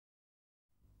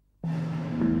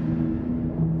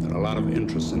lot of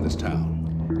interests in this town.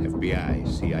 FBI,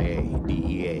 CIA,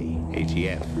 DEA,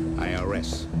 ATF,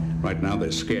 IRS. Right now,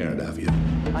 they're scared of you.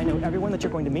 I know everyone that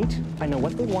you're going to meet. I know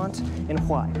what they want and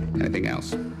why. Anything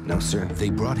else? No, sir. They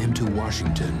brought him to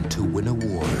Washington to win a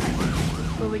war.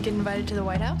 Will we get invited to the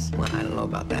White House? Well, I don't know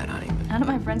about that, honey. None of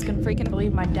my friends can freaking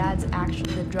believe my dad's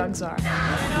actually the drug czar.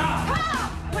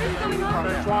 What is going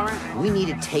on? We need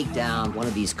to take down one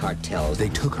of these cartels. They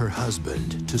took her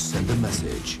husband to send a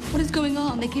message. What is going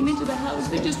on? They came into the house.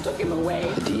 They just took him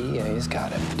away. The DEA's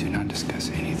got him. Do not discuss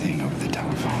anything over the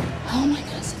telephone. How am I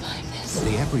going to survive this?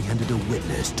 They apprehended a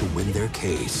witness to win their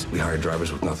case. We hire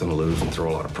drivers with nothing to lose and throw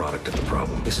a lot of product at the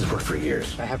problem. This has worked for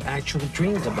years. I have actual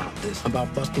dreams about this,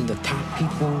 about busting the top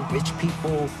people, rich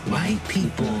people, white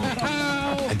people.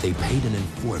 And they paid an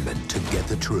informant to get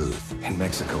the truth. In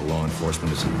Mexico, law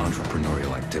enforcement is an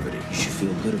entrepreneurial activity. You should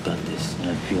feel good about this. And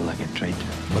I feel like a traitor.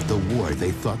 But the war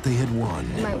they thought they had won.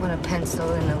 You might want to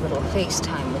pencil in a little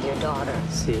FaceTime with your daughter.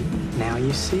 See? Now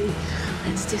you see.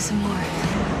 Let's do some more.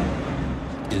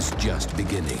 Is just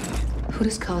beginning. Who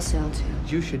does Carl sell to?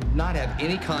 You should not have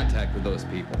any contact with those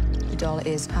people. The doll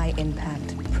is high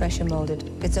impact, pressure molded.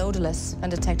 It's odorless,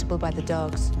 undetectable by the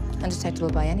dogs, undetectable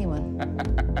by anyone.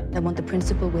 I want the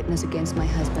principal witness against my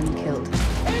husband killed.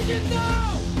 Agent,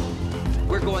 no!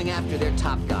 We're going after their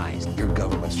top guys. Your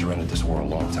government surrendered this war a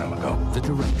long time ago. The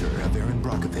director of Aaron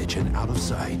Brockovich and Out of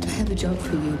Sight I have a job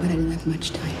for you, but I don't have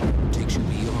much time. takes you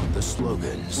beyond the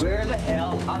slogans. Where the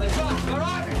hell are the drugs? Where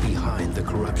are they? Behind the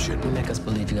corruption. You make us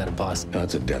believe you got a boss.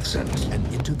 That's a death sentence. And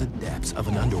into the depths of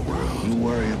an underworld. You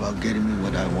worry about getting me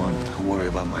what I want. I worry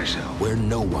about myself. Where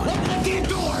no one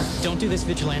Don't do this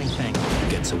vigilante thing.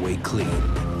 gets away clean.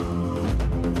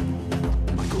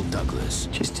 Michael Douglas.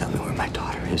 Just tell me where my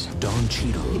daughter is. Don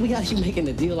Cheadle. We got you making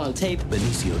the deal on tape.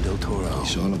 Benicio del Toro.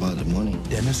 It's all about the money.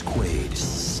 Dennis Quaid.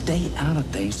 Stay out of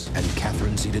things. And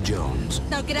Catherine Zeta-Jones.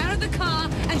 Now get out of the car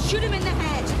and shoot him in the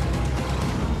head.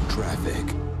 Traffic.